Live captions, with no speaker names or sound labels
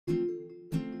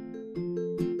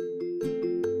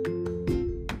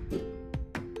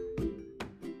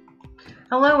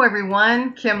Hello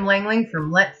everyone, Kim Langling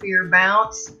from Let Fear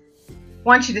Bounce.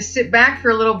 Want you to sit back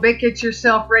for a little bit, get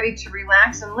yourself ready to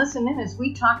relax and listen in as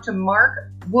we talk to Mark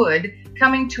Wood,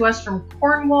 coming to us from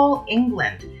Cornwall,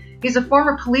 England. He's a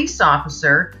former police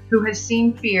officer who has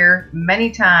seen fear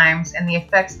many times and the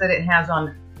effects that it has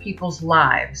on people's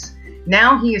lives.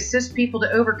 Now he assists people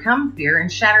to overcome fear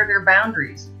and shatter their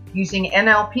boundaries using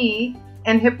NLP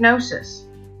and hypnosis.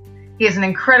 He has an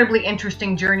incredibly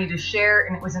interesting journey to share,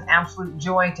 and it was an absolute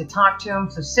joy to talk to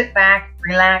him. So sit back,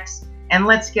 relax, and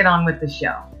let's get on with the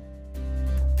show.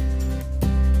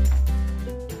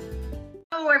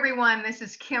 Hello, everyone. This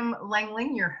is Kim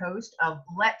Langling, your host of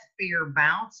Let Fear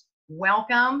Bounce.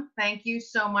 Welcome. Thank you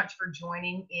so much for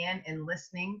joining in and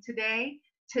listening today.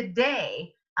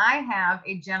 Today, I have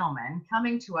a gentleman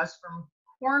coming to us from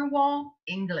Cornwall,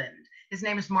 England. His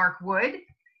name is Mark Wood.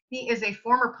 He is a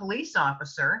former police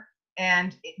officer.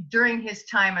 And during his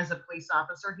time as a police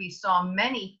officer, he saw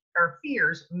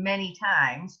fears many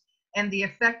times, and the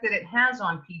effect that it has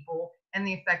on people and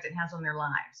the effect it has on their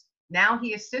lives. Now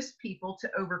he assists people to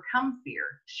overcome fear,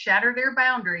 shatter their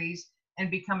boundaries,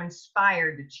 and become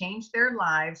inspired to change their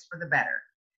lives for the better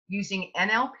using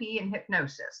NLP and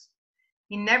hypnosis.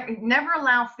 He never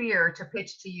allow fear to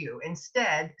pitch to you.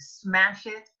 Instead, smash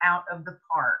it out of the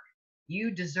park. You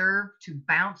deserve to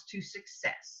bounce to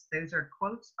success. Those are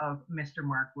quotes of Mr.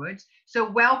 Mark Woods. So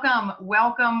welcome,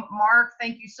 Mark.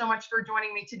 Thank you so much for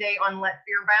joining me today on Let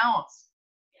Fear Bounce.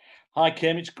 Hi,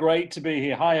 Kim. It's great to be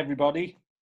here. Hi, everybody.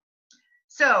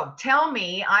 So tell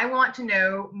me, I want to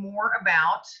know more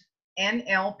about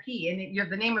NLP.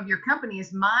 And the name of your company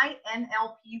is My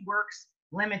NLP Works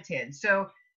Limited. So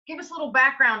give us a little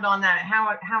background on that,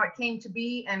 how it came to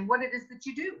be and what it is that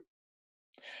you do.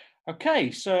 Okay,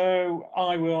 so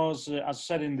I was, as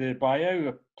said in the bio,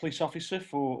 a police officer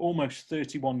for almost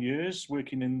 31 years,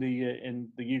 working in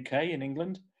the UK, in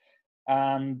England,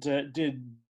 and did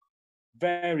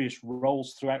various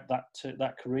roles throughout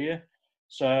that career.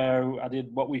 So I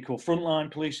did what we call frontline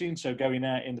policing, so going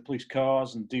out in the police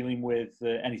cars and dealing with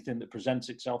anything that presents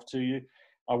itself to you.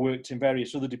 I worked in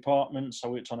various other departments. I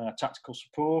worked on our tactical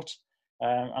support.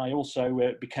 I also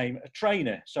became a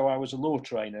trainer, so I was a law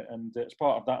trainer, and as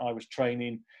part of that I was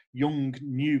training young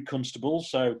new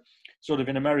constables. So sort of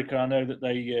in America I know that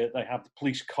they have the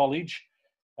police college,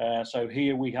 so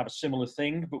here we have a similar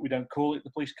thing, but we don't call it the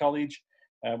police college,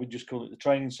 we just call it the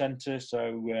training centre.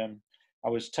 So I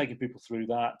was taking people through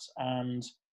that, and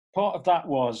part of that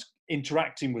was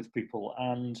interacting with people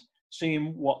and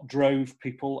seeing what drove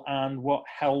people and what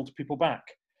held people back.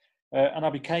 And I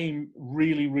became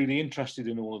really, really interested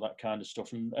in all of that kind of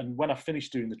stuff. And when I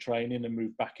finished doing the training and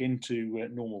moved back into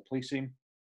normal policing,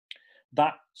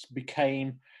 that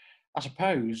became, I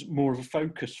suppose, more of a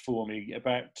focus for me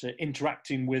about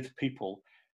interacting with people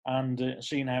and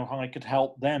seeing how I could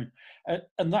help them.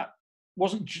 And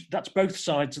that's both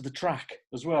sides of the track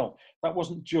as well. That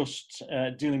wasn't just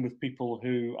dealing with people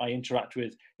who I interact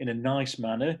with in a nice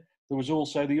manner. There was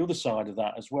also the other side of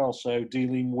that as well. So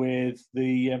dealing with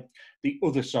the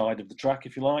other side of the track,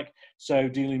 if you like. So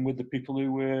dealing with the people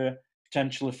who were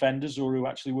potential offenders or who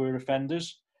actually were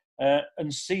offenders,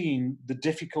 and seeing the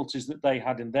difficulties that they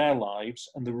had in their lives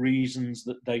and the reasons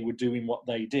that they were doing what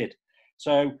they did.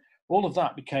 So all of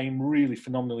that became really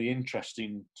phenomenally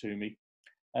interesting to me.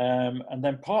 And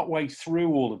then partway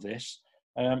through all of this,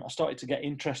 I started to get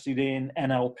interested in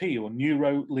NLP, or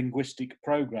neuro-linguistic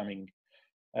programming.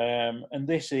 And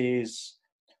this is,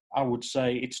 I would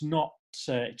say, it's not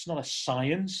a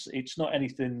science. It's not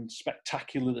anything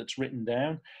spectacular that's written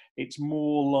down. It's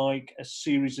more like a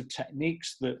series of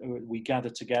techniques that we gather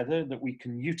together that we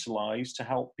can utilize to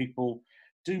help people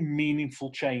do meaningful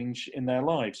change in their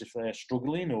lives if they're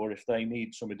struggling or if they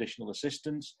need some additional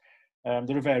assistance.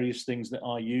 There are various things that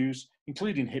I use,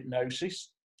 including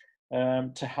hypnosis,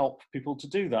 to help people to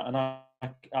do that. And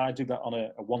I do that on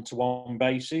a one-to-one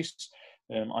basis.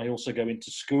 I also go into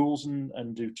schools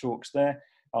and do talks there.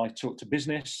 I talk to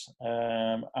business,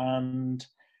 and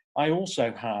I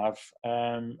also have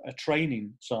a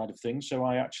training side of things. So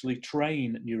I actually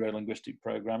train neuro-linguistic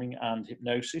programming and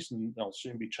hypnosis, and I'll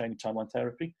soon be training timeline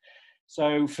therapy.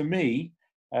 So for me,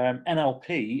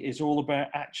 NLP is all about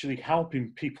actually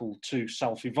helping people to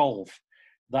self-evolve.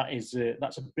 That's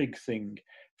a big thing.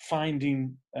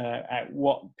 Finding out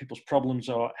what people's problems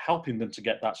are, helping them to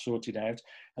get that sorted out,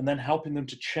 and then helping them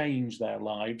to change their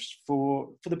lives for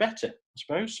the better, I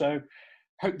suppose. So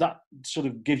hope that sort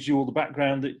of gives you all the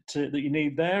background that you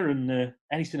need there, and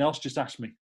anything else, just ask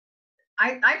me.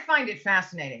 I find it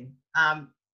fascinating,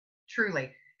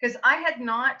 truly, because I had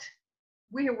not,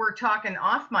 we were talking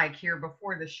off mic here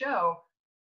before the show.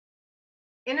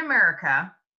 in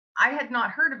America, I had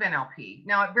not heard of NLP.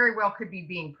 Now, it very well could be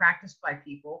being practiced by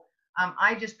people.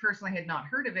 I just personally had not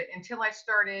heard of it until I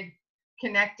started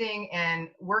connecting and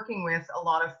working with a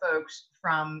lot of folks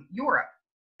from Europe.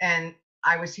 And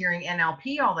I was hearing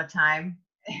NLP all the time.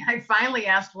 And I finally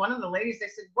asked one of the ladies, I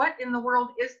said, "What in the world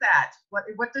is that?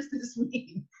 What does this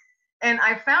mean?" And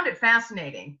I found it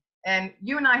fascinating. And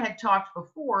you and I had talked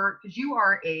before because you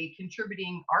are a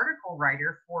contributing article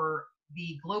writer for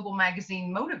the global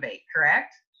magazine Motivate,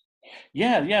 correct?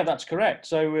 Yeah, yeah, that's correct.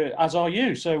 So, as are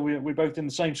you. So, we're both in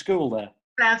the same school there.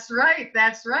 That's right.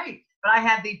 That's right. But I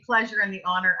had the pleasure and the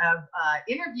honor of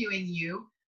interviewing you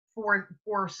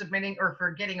for submitting or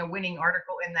for getting a winning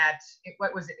article in that.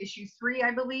 What was it, issue 3, I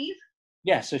believe?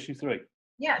 Yes, issue 3.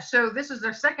 Yeah. So this is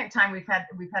the second time we've had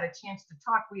a chance to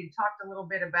talk. We had talked a little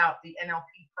bit about the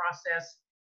NLP process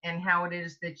and how it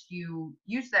is that you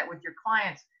use that with your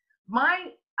clients.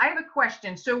 I have a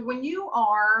question. So when you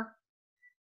are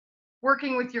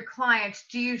working with your clients,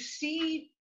 do you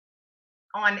see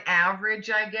on average,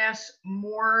 I guess,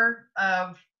 more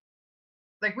of,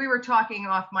 like we were talking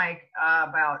off mic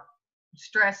about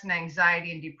stress and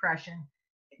anxiety and depression.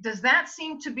 Does that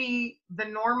seem to be the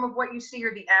norm of what you see,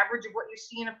 or the average of what you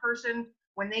see in a person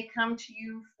when they come to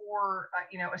you for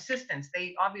assistance?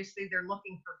 They're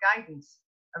looking for guidance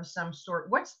of some sort.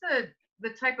 What's the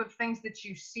type of things that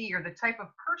you see, or the type of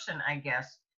person, I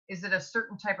guess? Is it a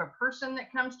certain type of person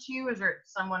that comes to you? Is it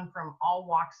someone from all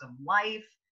walks of life?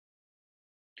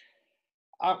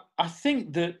 I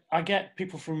think that I get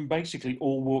people from basically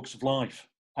all walks of life.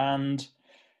 And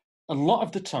a lot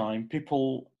of the time,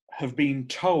 people have been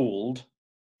told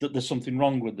that there's something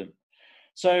wrong with them.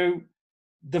 So,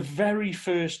 the very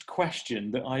first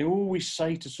question that I always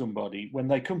say to somebody when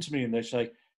they come to me and they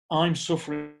say, "I'm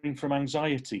suffering from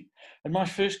anxiety," and my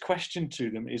first question to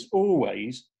them is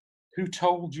always, "Who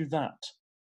told you that?"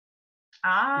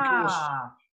 Because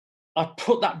Ah, I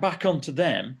put that back onto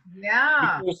them,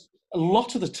 yeah. because a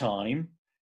lot of the time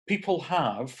people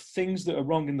have things that are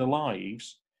wrong in their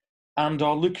lives and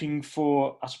are looking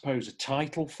for, I suppose, a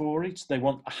title for it. They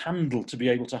want a handle to be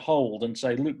able to hold and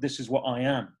say, "Look, this is what I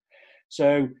am."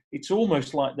 So it's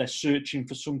almost like they're searching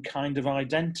for some kind of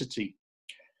identity.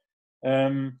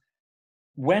 Um,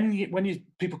 when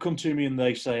people come to me and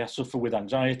they say, "I suffer with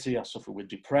anxiety, I suffer with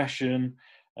depression,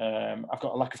 I've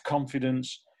got a lack of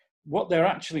confidence," what they're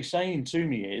actually saying to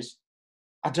me is,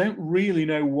 "I don't really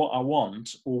know what I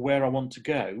want or where I want to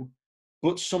go,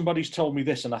 but somebody's told me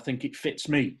this and I think it fits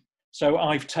me. So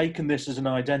I've taken this as an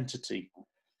identity."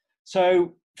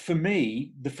 So for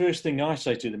me, the first thing I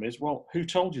say to them is, "Well, who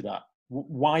told you that?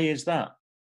 Why is that?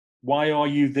 Why are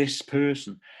you this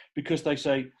person?" Because they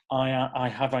say, I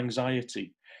have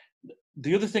anxiety.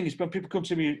 The other thing is, when people come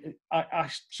to me, I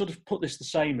sort of put this the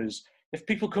same as, if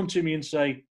people come to me and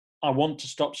say, "I want to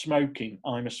stop smoking,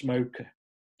 I'm a smoker."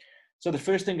 So the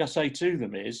first thing I say to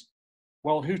them is,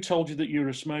 "Well, who told you that you're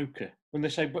a smoker?" When they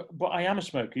say, but I am a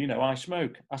smoker, I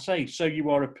smoke." I say, "So you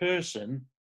are a person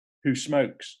who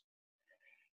smokes."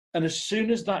 And as soon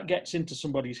as that gets into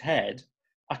somebody's head,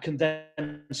 I can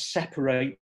then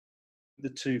separate the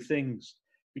two things,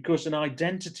 because an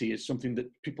identity is something that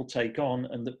people take on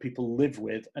and that people live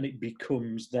with, and it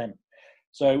becomes them.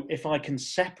 So if I can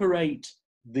separate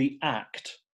the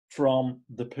act from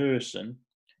the person,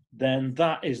 then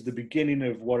that is the beginning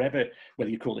of whatever, whether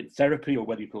you call it therapy or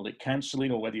whether you call it counseling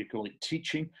or whether you call it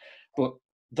teaching. But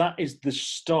that is the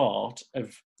start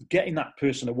of getting that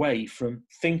person away from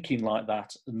thinking like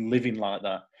that and living like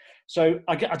that. So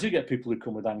I do get people who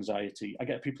come with anxiety. I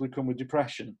get people who come with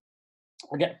depression.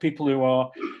 I get people who are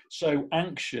so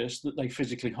anxious that they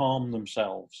physically harm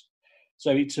themselves.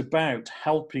 So it's about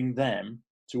helping them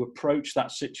to approach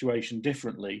that situation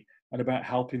differently, and about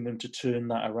helping them to turn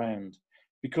that around.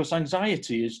 Because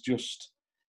anxiety is just,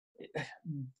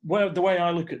 well, the way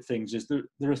I look at things is that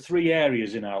there are 3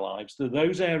 areas in our lives. There are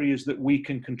those areas that we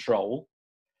can control.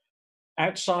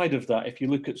 Outside of that, if you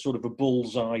look at sort of a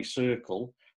bullseye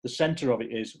circle, the center of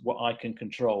it is what I can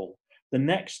control. The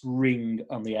next ring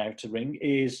on the outer ring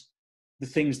is the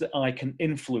things that I can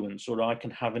influence or I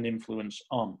can have an influence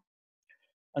on.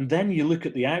 And then you look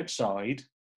at the outside,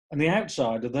 and the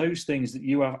outside are those things that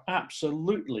you have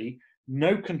absolutely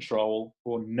no control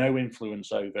or no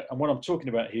influence over. And what I'm talking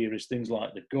about here is things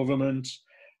like the government,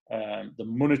 the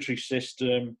monetary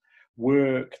system,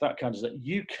 work, that kind of stuff.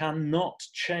 You cannot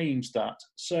change that.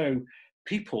 So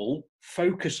people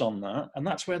focus on that, and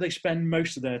that's where they spend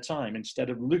most of their time, instead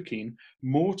of looking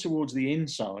more towards the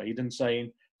inside and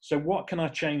saying, "So what can I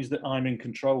change that I'm in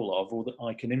control of or that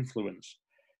I can influence?"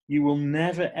 You will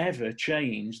never ever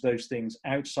change those things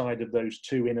outside of those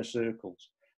 2 inner circles.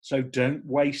 So don't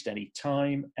waste any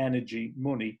time, energy,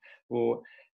 money, or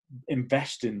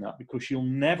invest in that, because you'll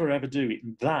never ever do it.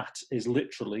 And that is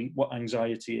literally what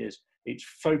anxiety is. It's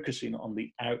focusing on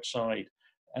the outside.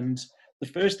 And the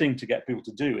first thing to get people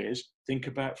to do is think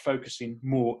about focusing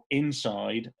more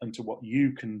inside and to what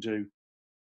you can do.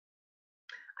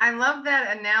 I love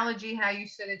that analogy, how you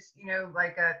said it's,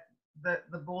 like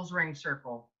the bull's ring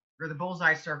circle or the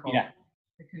bullseye circle, Yeah,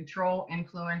 the control,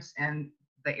 influence, and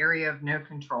the area of no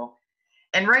control.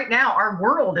 And right now, our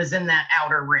world is in that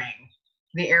outer ring,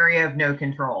 the area of no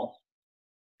control.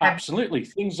 absolutely.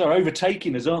 Things are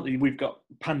overtaking us, aren't they? We've got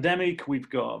pandemic, we've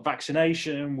got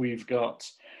vaccination, we've got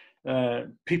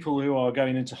people who are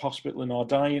going into hospital and are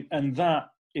dying, and that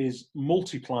is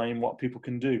multiplying what people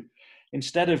can do.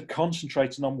 Instead of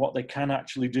concentrating on what they can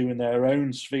actually do in their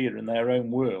own sphere, in their own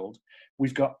world,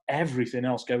 we've got everything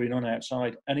else going on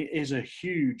outside. And it is a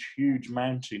huge, huge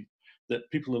mountain that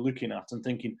people are looking at and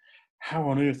thinking, how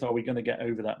on earth are we going to get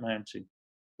over that mountain?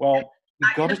 Well,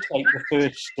 you've got to take the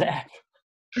first step.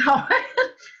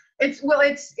 It's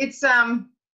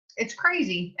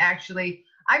crazy, actually.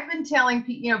 I've been telling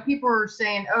people, people are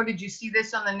saying, "Oh, did you see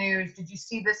this on the news? Did you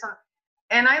see this on?"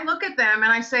 And I look at them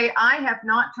and I say, I have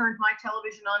not turned my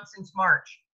television on since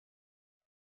March.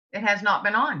 It has not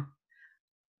been on.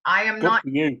 I am Good not. for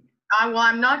you.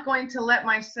 I'm not going to let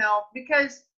myself,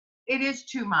 because it is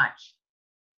too much.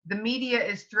 The media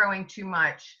is throwing too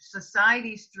much.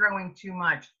 Society's throwing too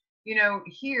much.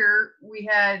 Here we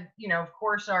had, of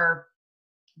course,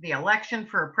 the election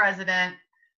for a president,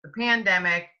 the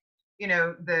pandemic,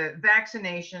 the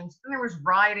vaccinations, and there was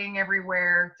rioting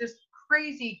everywhere, just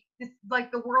crazy. It's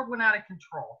like the world went out of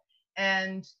control.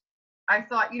 And I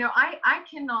thought, I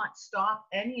cannot stop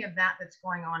any of that that's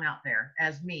going on out there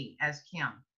as me, as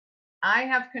Kim. I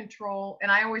have control,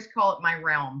 and I always call it my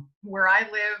realm. Where I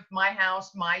live, my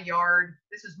house, my yard,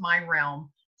 this is my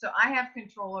realm. So I have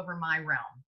control over my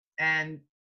realm. And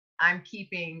I'm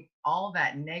keeping all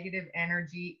that negative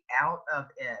energy out of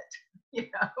it,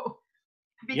 because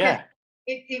Yeah.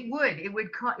 it would if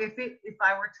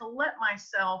I were to let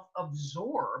myself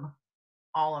absorb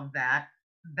all of that,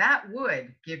 that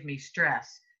would give me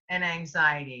stress and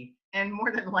anxiety, and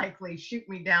more than likely shoot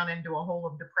me down into a hole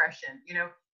of depression.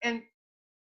 And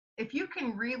if you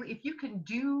can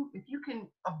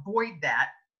avoid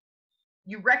that,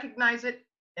 you recognize it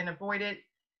and avoid it,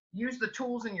 use the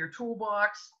tools in your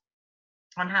toolbox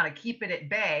on how to keep it at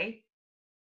bay,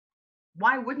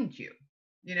 why wouldn't you?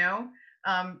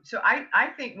 So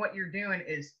I think what you're doing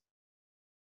is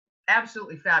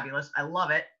absolutely fabulous. I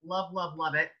love it. Love, love,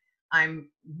 love it.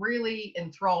 I'm really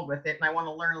enthralled with it, and I want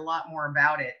to learn a lot more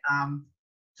about it.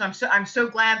 So I'm so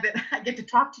glad that I get to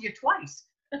talk to you twice.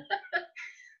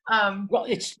 Well,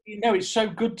 it's so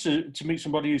good to meet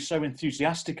somebody who's so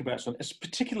enthusiastic about something. It's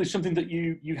particularly something that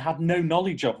you had no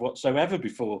knowledge of whatsoever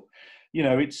before.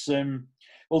 It's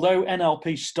although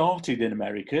NLP started in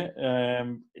America,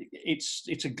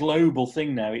 it's a global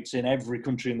thing now. It's in every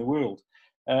country in the world.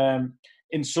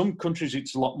 In some countries,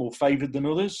 it's a lot more favoured than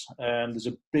others. There's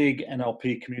a big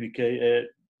NLP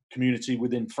community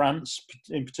within France,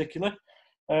 in particular.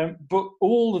 But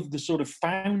all of the sort of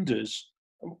founders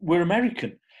were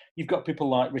American. You've got people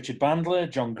like Richard Bandler,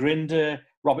 John Grinder,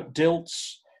 Robert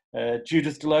Dilts,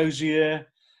 Judith Delosier,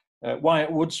 Wyatt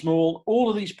Woodsmall. All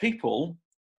of these people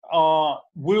are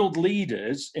world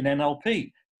leaders in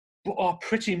NLP, but are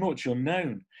pretty much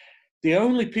unknown. The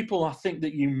only people I think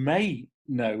that you may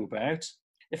know about,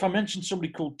 if I mention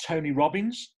somebody called Tony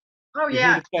Robbins. Oh, you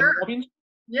yeah, heard of Tony sure. Robbins?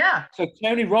 Yeah. So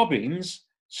Tony Robbins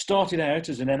started out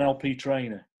as an NLP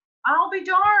trainer. I'll be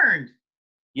darned.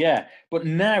 Yeah, but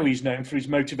now he's known for his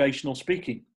motivational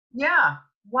speaking. Yeah.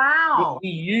 But Wow. he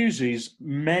uses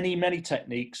many, many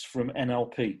techniques from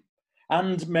NLP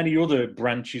and many other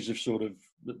branches of sort of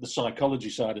the psychology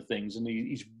side of things. And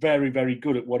he's very, very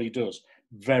good at what he does.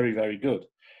 Very, very good.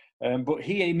 But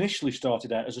he initially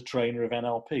started out as a trainer of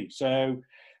NLP. So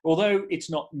although it's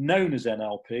not known as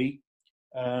NLP,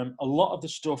 a lot of the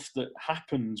stuff that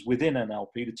happens within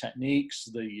NLP, the techniques,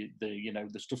 the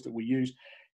stuff that we use,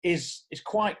 is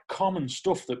quite common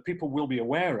stuff that people will be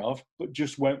aware of, but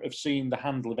just won't have seen the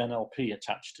handle of NLP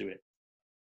attached to it.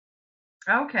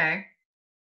 Okay.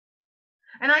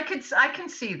 And I can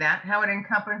see that, how it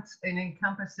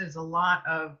encompasses a lot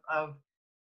of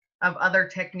other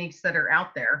techniques that are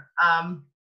out there.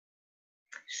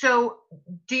 So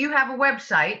do you have a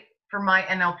website for My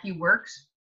NLP Works?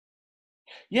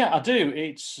 Yeah, I do.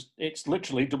 It's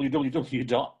literally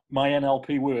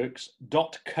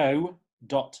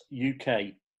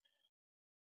www.mynlpworks.co.uk.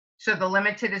 So the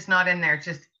limited is not in there. It's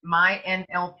just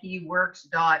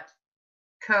mynlpworks.co.uk.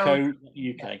 Co.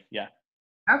 Co.uk, yeah.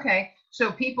 Okay,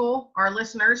 so people, our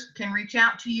listeners, can reach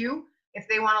out to you if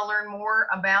they want to learn more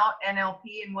about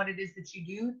NLP and what it is that you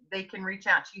do. They can reach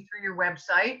out to you through your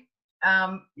website.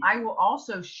 I will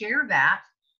also share that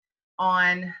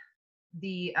on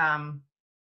the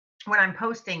when I'm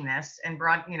posting this and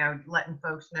letting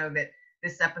folks know that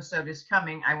this episode is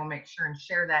coming. I will make sure and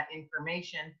share that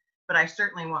information. But I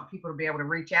certainly want people to be able to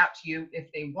reach out to you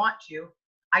if they want to.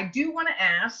 I do want to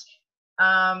ask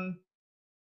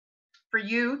for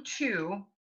you to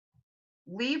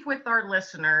leave with our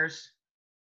listeners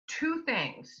two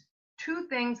things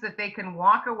that they can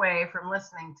walk away from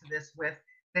listening to this with,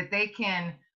 that they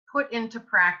can put into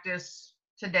practice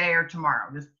today or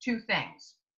tomorrow. Just two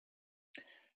things.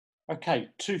 Okay,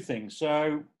 two things.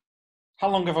 So, how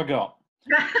long have I got?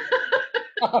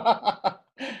 Oh,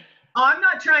 I'm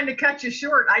not trying to cut you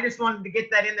short. I just wanted to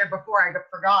get that in there before I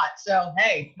forgot. So,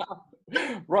 hey.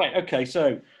 Right, okay,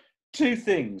 so two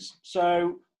things.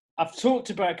 So, I've talked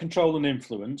about control and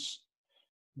influence,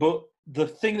 but the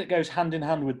thing that goes hand in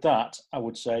hand with that, I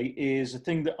would say, is a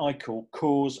thing that I call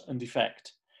cause and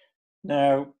effect.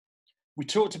 Now, we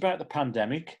talked about the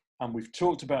pandemic, and we've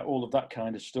talked about all of that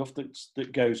kind of stuff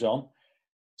that goes on.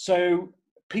 So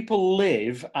people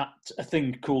live at a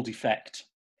thing called effect.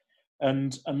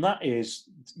 And that is,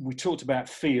 we talked about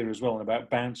fear as well and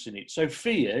about bouncing it. So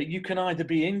fear, you can either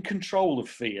be in control of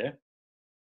fear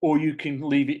or you can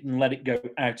leave it and let it go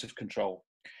out of control.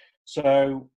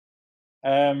 So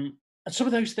and some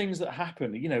of those things that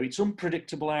happen, it's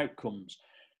unpredictable outcomes,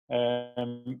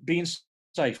 being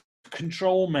safe,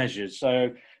 control measures. So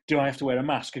do I have to wear a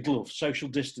mask, a glove, social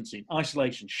distancing,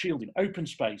 isolation, shielding, open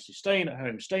spaces, staying at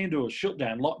home, stay indoors, shut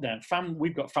down, lockdown,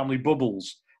 we've got family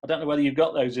bubbles. I don't know whether you've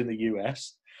got those in the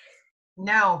US.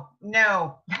 No.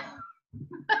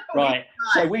 Right.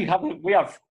 So we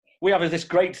have this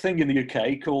great thing in the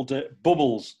UK called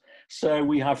bubbles. So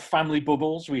we have family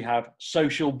bubbles, we have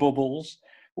social bubbles,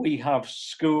 we have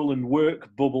school and work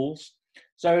bubbles.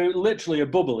 So literally a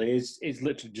bubble is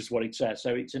literally just what it says.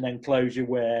 So it's an enclosure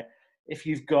where if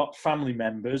you've got family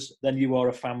members, then you are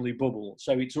a family bubble.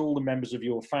 So it's all the members of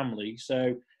your family.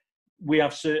 So we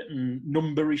have certain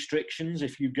number restrictions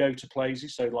if you go to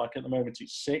places. So like at the moment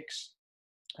it's 6.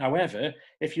 However,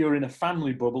 if you're in a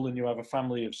family bubble and you have a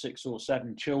family of 6 or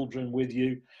 7 children with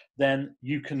you, then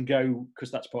you can go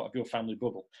because that's part of your family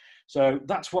bubble. So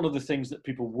that's one of the things that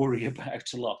people worry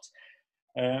about a lot.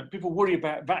 People worry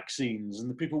about vaccines and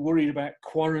the people worried about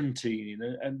quarantine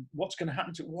and what's going to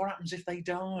happen to what happens if they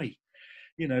die.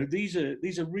 These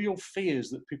are real fears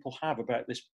that people have about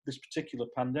this particular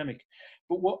pandemic.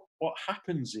 But what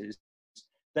happens is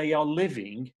they are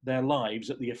living their lives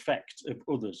at the effect of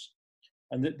others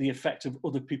and the effect of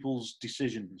other people's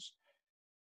decisions.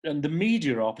 And the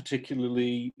media are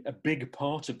particularly a big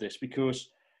part of this because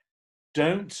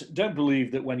don't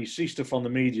believe that when you see stuff on the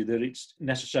media that it's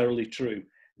necessarily true.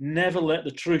 Never let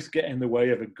the truth get in the way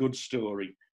of a good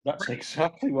story. That's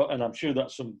exactly what, and I'm sure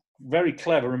that some very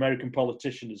clever American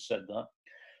politician has said that.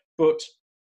 But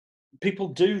people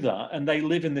do that and they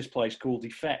live in this place called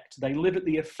effect. They live at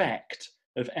the effect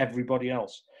of everybody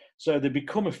else. So they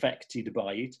become affected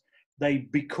by it. They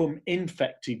become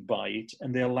infected by it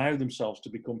and they allow themselves to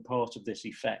become part of this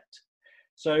effect.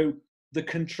 So the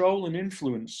control and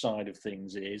influence side of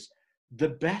things is the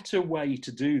better way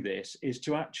to do this is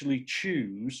to actually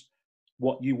choose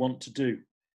what you want to do.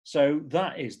 So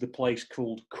that is the place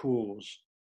called cause.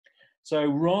 So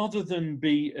rather than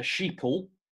be a sheeple,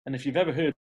 and if you've ever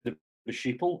heard of a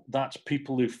sheeple, that's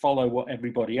people who follow what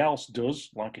everybody else does,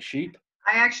 like a sheep.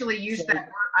 I actually use that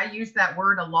word. I use that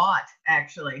word a lot,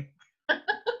 actually.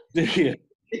 Do you?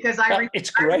 Because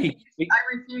it's great. I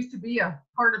refuse to be a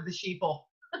part of the sheeple.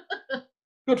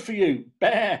 Good for you.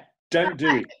 Bear, don't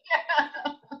do it.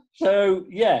 So,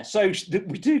 yeah, so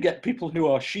we do get people who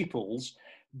are sheeples,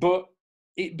 but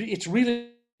it's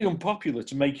really unpopular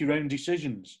to make your own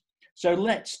decisions. So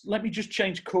let me just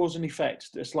change cause and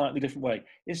effect a slightly different way.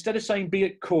 Instead of saying be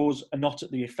at cause and not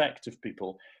at the effect of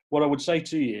people, what I would say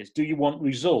to you is, do you want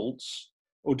results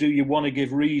or do you want to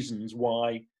give reasons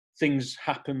why things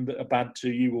happen that are bad to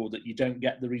you or that you don't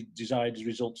get the desired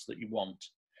results that you want?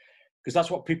 Because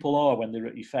that's what people are when they're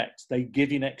at effect. They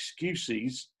give in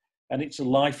excuses and it's a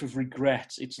life of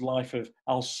regret. It's a life of,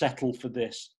 I'll settle for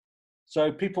this.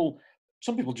 So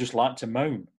some people just like to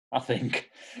moan, I think.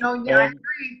 No, yeah,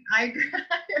 I agree.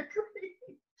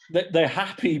 They're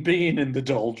happy being in the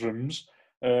doldrums,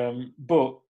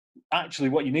 but actually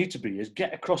what you need to be is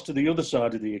get across to the other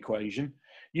side of the equation,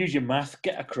 use your math,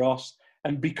 get across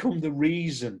and become the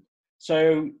reason.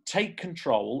 So take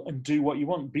control and do what you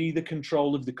want. Be the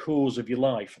control of the cause of your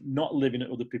life, not living at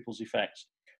other people's effects.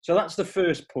 So that's the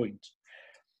first point.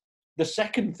 The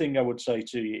second thing I would say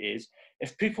to you is,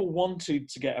 if people wanted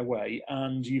to get away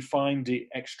and you find it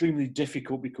extremely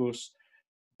difficult because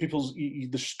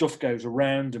the stuff goes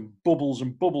around and bubbles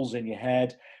in your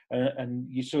head, and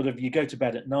you go to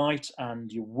bed at night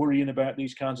and you're worrying about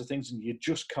these kinds of things and you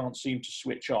just can't seem to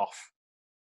switch off,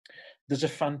 there's a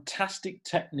fantastic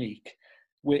technique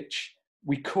which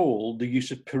we call the use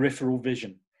of peripheral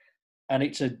vision. And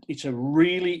it's a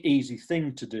really easy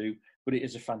thing to do, but it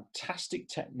is a fantastic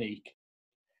technique.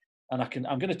 And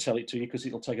I'm going to tell it to you because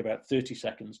it'll take about 30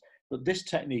 seconds. But this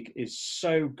technique is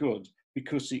so good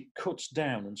because it cuts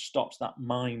down and stops that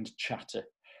mind chatter.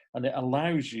 And it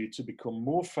allows you to become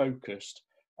more focused,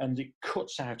 and it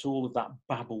cuts out all of that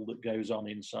babble that goes on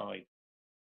inside.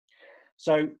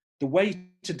 So the way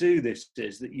to do this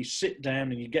is that you sit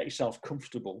down and you get yourself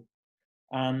comfortable,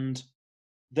 and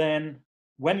then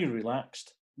when you're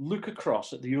relaxed, look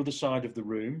across at the other side of the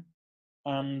room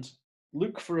and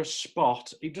look for a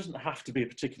spot. It doesn't have to be a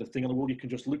particular thing on the wall. You can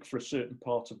just look for a certain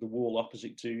part of the wall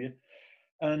opposite to you.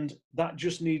 And that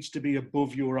just needs to be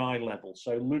above your eye level.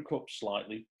 So look up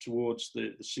slightly towards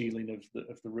the ceiling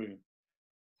of the room.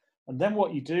 And then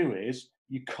what you do is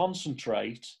you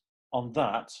concentrate on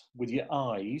that with your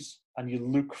eyes and you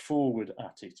look forward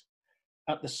at it.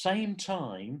 At the same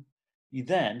time, you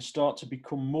then start to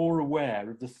become more aware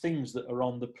of the things that are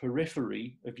on the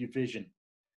periphery of your vision.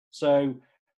 So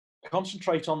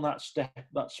concentrate on that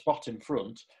spot in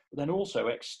front, but then also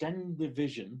extend the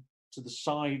vision to the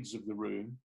sides of the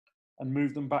room and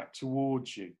move them back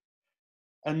towards you.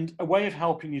 And a way of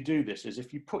helping you do this is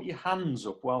if you put your hands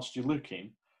up whilst you're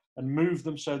looking and move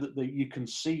them so that you can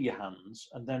see your hands,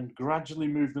 and then gradually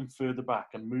move them further back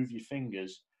and move your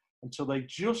fingers until they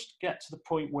just get to the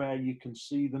point where you can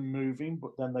see them moving,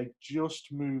 but then they just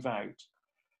move out.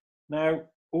 Now,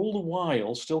 all the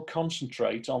while, still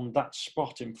concentrate on that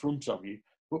spot in front of you,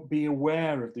 but be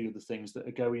aware of the other things that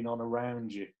are going on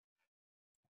around you.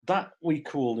 That we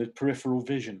call it peripheral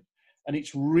vision. And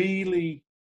it's really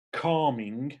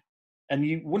calming.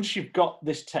 And once you've got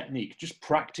this technique, just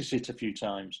practice it a few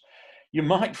times. You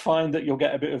might find that you'll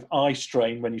get a bit of eye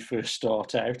strain when you first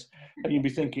start out, and you'll be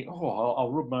thinking, oh,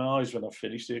 I'll rub my eyes when I've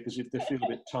finished here because if they feel a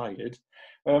bit tired.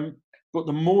 But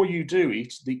the more you do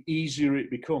it, the easier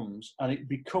it becomes, and it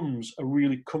becomes a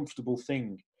really comfortable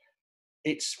thing.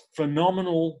 It's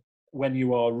phenomenal when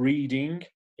you are reading.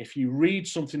 If you read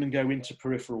something and go into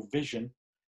peripheral vision,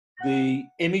 the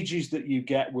images that you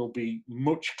get will be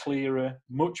much clearer,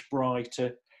 much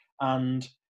brighter, and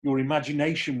your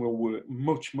imagination will work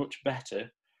much, much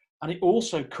better. And it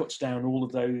also cuts down all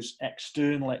of those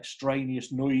external,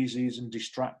 extraneous noises and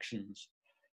distractions.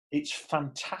 It's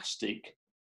fantastic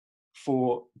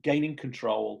for gaining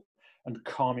control and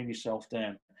calming yourself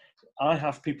down. I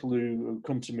have people who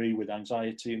come to me with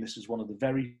anxiety, and this is one of the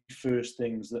very first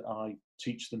things that I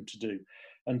teach them to do.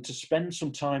 And to spend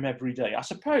some time every day. I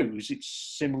suppose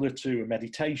it's similar to a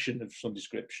meditation of some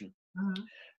description. Mm-hmm.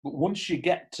 But once you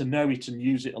get to know it and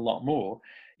use it a lot more,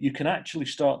 you can actually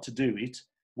start to do it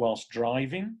whilst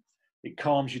driving. It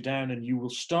calms you down, and you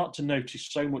will start to notice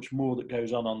so much more that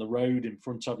goes on the road in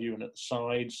front of you and at the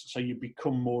sides. So you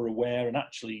become more aware, and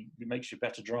actually it makes you a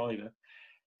better driver.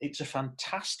 It's a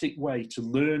fantastic way to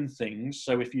learn things.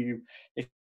 So if you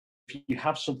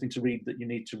have something to read that you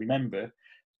need to remember,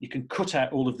 you can cut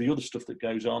out all of the other stuff that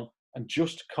goes on and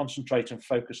just concentrate and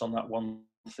focus on that one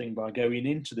thing by going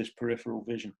into this peripheral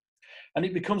vision. And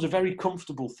it becomes a very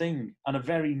comfortable thing and a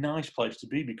very nice place to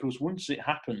be, because once it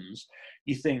happens,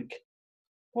 you think,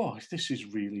 oh, this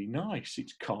is really nice.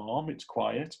 It's calm, it's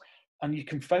quiet, and you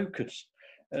can focus.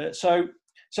 So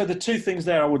the two things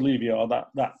there I would leave you are the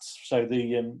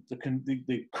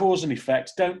cause and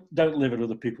effect. Don't live at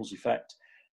other people's effect.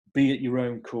 Be at your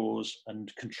own cause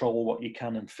and control what you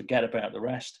can and forget about the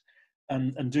rest,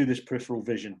 and do this peripheral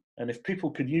vision. And if people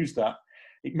could use that,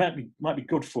 it might be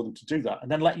good for them to do that,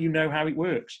 and then let you know how it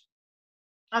works.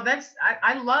 Oh,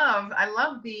 I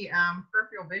love the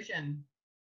peripheral vision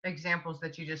examples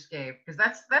that you just gave, because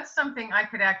that's something I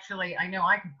know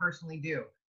I could personally do,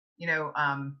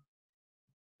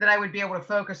 that I would be able to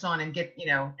focus on and get,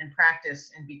 and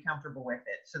practice and be comfortable with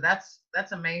it. So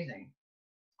that's amazing.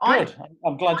 Good.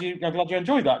 I'm glad you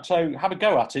enjoyed that. So have a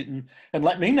go at it and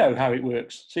let me know how it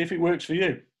works. See if it works for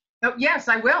you. Oh, yes,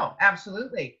 I will.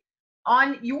 Absolutely.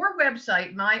 On your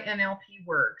website, My NLP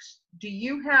Works, do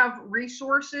you have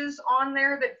resources on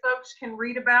there that folks can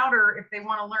read about, or if they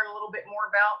want to learn a little bit more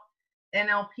about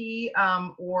NLP,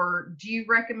 or do you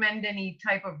recommend any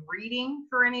type of reading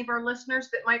for any of our listeners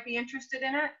that might be interested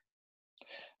in it?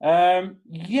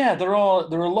 Yeah, there are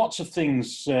lots of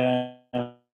things that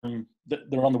are on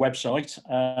the website.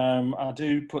 I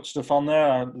do put stuff on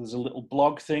there. There's a little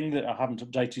blog thing that I haven't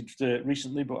updated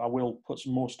recently, but I will put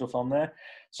some more stuff on there.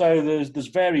 So there's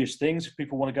various things if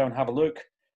people want to go and have a look.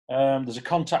 There's a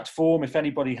contact form if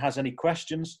anybody has any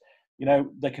questions.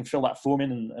 They can fill that form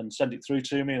in and send it through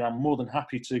to me, and I'm more than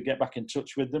happy to get back in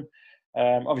touch with them.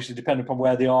 Obviously, depending upon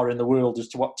where they are in the world as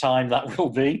to what time that will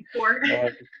be. Sure.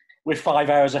 We're 5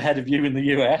 hours ahead of you in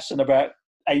the US and about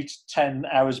 8-10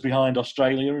 hours behind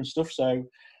Australia and stuff. So,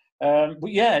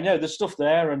 but yeah, no, there's stuff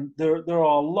there, and there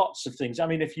are lots of things. I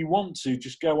mean, if you want to,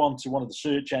 just go on to one of the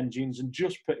search engines and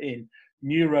just put in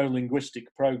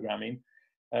neuro-linguistic programming.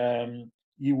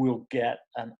 You will get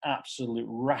an absolute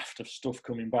raft of stuff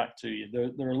coming back to you.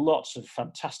 There are lots of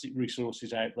fantastic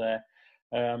resources out there.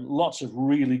 Lots of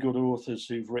really good authors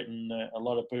who've written a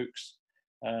lot of books.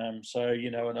 So,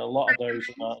 and a lot of those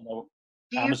are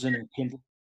Amazon and Kindle.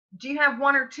 Do you have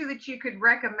one or two that you could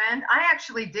recommend? I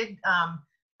actually did.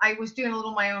 I was doing a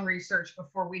little my own research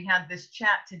before we had this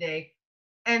chat today,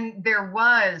 and there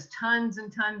was tons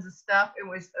and tons of stuff. It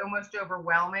was almost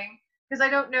overwhelming because I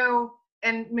don't know,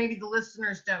 and maybe the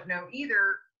listeners don't know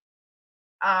either.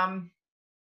 A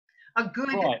good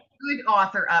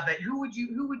author of it. Who would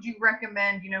you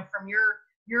recommend? From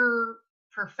your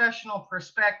professional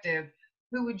perspective,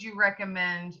 who would you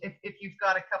recommend if you've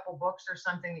got a couple books or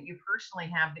something that you personally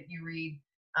have that you read?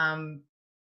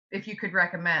 If you could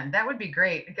recommend, that would be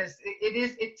great, because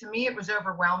it to me it was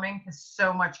overwhelming because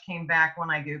so much came back when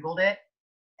I Googled it,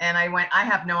 and I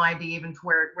have no idea even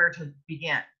where to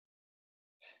begin.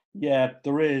 Yeah,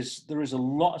 there is a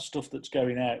lot of stuff that's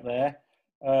going out there.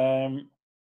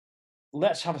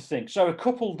 Let's have a think. So a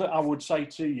couple that I would say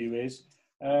to you is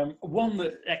one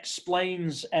that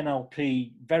explains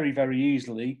NLP very, very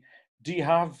easily. Do you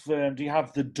have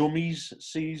the Dummies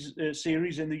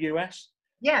series in the US?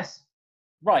 Yes.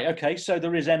 Right. Okay. So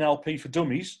there is NLP for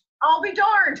Dummies. I'll be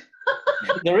darned.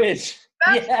 There is.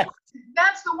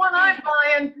 That's the one I'm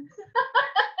buying.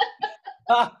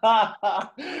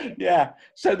 Yeah.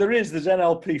 So there's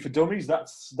NLP for Dummies.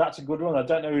 That's a good one. I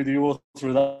don't know who the author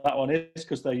of that one is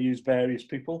because they use various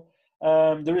people.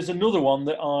 There is another one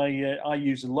that I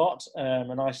use a lot,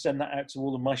 and I send that out to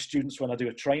all of my students when I do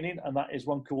a training, and that is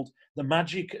one called The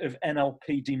Magic of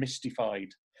NLP Demystified.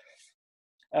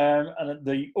 And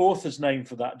the author's name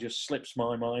for that just slips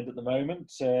my mind at the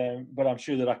moment, but I'm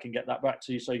sure that I can get that back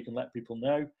to you so you can let people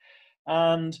know.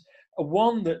 And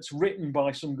one that's written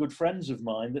by some good friends of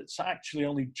mine that's actually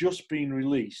only just been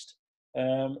released,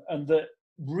 and that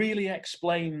really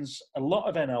explains a lot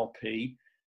of NLP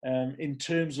in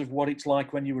terms of what it's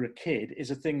like when you were a kid,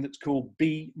 is a thing that's called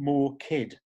Be More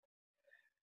Kid.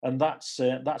 And that's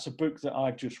a book that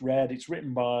I've just read. It's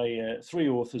written by 3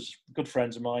 authors, good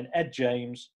friends of mine, Ed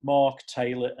James, Mark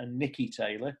Taylor, and Nikki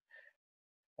Taylor.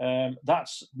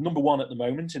 That's #1 at the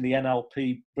moment in the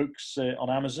NLP books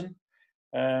on Amazon.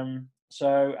 And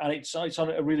it's on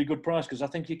a really good price because I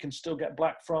think you can still get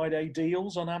Black Friday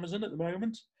deals on Amazon at the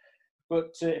moment.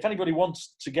 But if anybody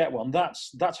wants to get one,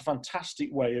 that's a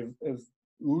fantastic way of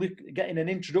getting an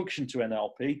introduction to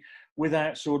NLP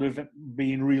without sort of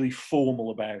being really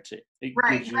formal about it. It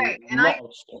gives you a lot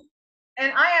of stuff.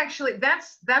 And I actually,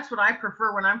 that's what I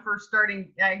prefer when I'm first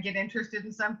starting. I get interested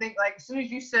in something. Like as soon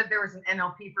as you said there was an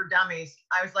NLP for Dummies,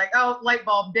 I was like, oh, light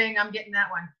bulb, ding, I'm getting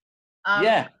that one.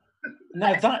 Yeah.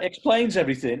 Now that explains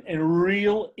everything in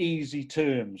real easy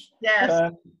terms.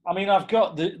 Yes. I mean, I've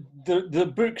got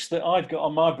the books that I've got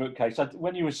on my bookcase.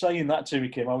 When you were saying that to me,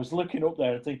 Kim, I was looking up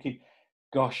there and thinking,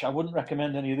 gosh, I wouldn't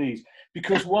recommend any of these,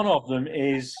 because one of them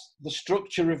is The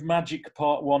Structure of Magic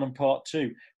Part 1 and Part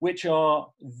 2, which are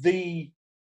if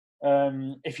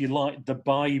you like, the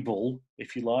Bible,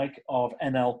 if you like, of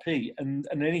NLP. And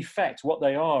in effect, what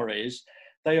they are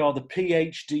they are the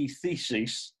PhD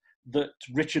thesis that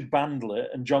Richard Bandler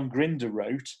and John Grinder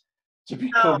wrote to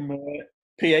become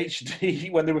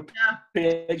PhD when they were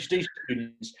PhD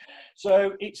students.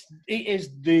 So it's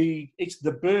the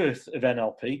birth of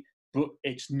NLP, but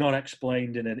it's not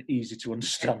explained in an easy to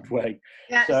understand way.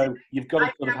 Yeah, so you've got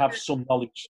to sort of have some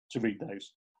knowledge to read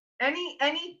those. Any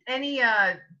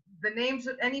the names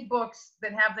of any books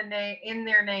that have the name in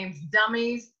their names,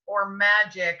 Dummies or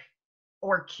Magic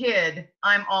or Kid,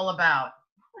 I'm all about.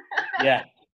 Yeah.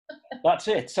 That's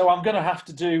it. So I'm going to have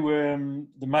to do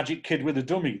The Magic Kid with a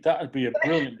Dummy. That would be a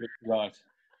brilliant book to write.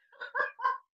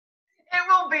 It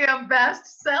will be a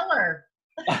bestseller.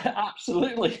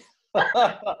 Absolutely.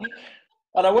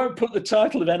 And I won't put the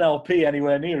title of NLP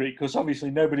anywhere near it because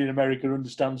obviously nobody in America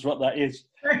understands what that is.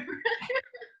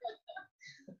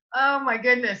 Oh my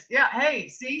goodness. Yeah. Hey,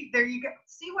 see, there you go.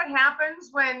 See what happens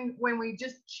when we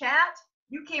just chat?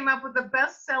 You came up with the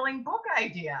best-selling book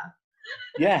idea.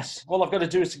 Yes. All I've got to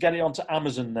do is to get it onto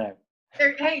Amazon now.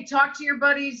 Hey, talk to your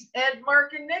buddies Ed,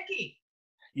 Mark, and Nikki.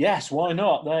 Yes, why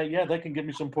not? They can give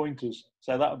me some pointers.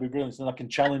 So that would be brilliant. Then I can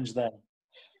challenge them.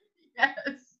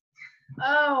 Yes.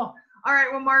 Oh, all right.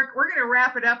 Well, Mark, we're going to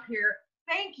wrap it up here.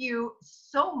 Thank you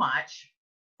so much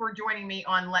for joining me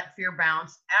on Let Fear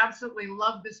Bounce. Absolutely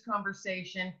love this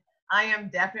conversation. I am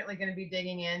definitely going to be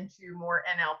digging into more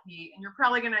NLP, and you're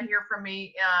probably going to hear from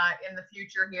me in the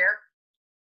future here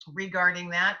regarding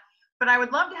that. But I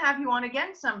would love to have you on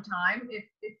again sometime. If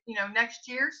next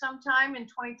year, sometime in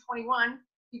 2021,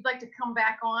 you'd like to come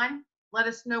back on, let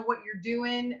us know what you're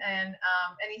doing and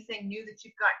anything new that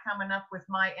you've got coming up with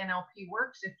My NLP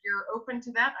Works. If you're open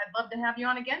to that, I'd love to have you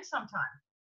on again sometime.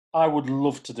 I would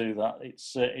love to do that.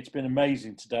 It's been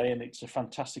amazing today, and it's a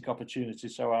fantastic opportunity.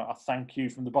 So I thank you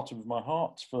from the bottom of my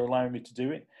heart for allowing me to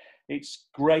do it. It's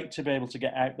great to be able to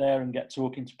get out there and get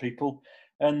talking to people,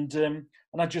 and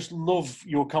I just love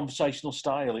your conversational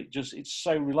style. It's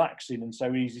so relaxing and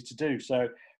so easy to do. So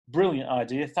brilliant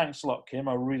idea. Thanks a lot, Kim.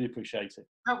 I really appreciate it.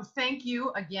 Oh, thank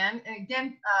you again. And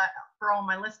again, for all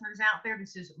my listeners out there,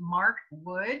 this is Mark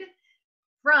Wood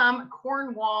from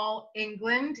Cornwall,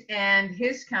 England, and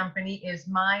his company is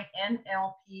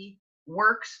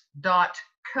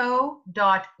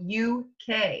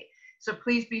mynlpworks.co.uk. So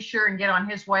please be sure and get on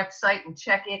his website and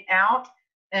check it out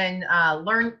and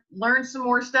learn some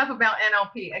more stuff about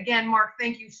NLP. Again, Mark,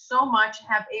 thank you so much.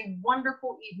 Have a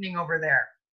wonderful evening over there.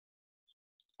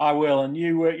 I will, and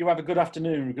you have a good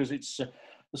afternoon because it's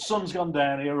the sun's gone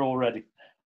down here already.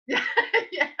 Yeah.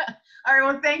 All right.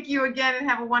 Well, thank you again, and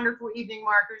have a wonderful evening,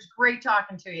 Mark. It was great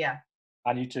talking to you.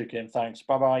 And you too, Kim. Thanks.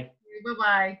 Bye-bye.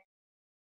 Bye-bye.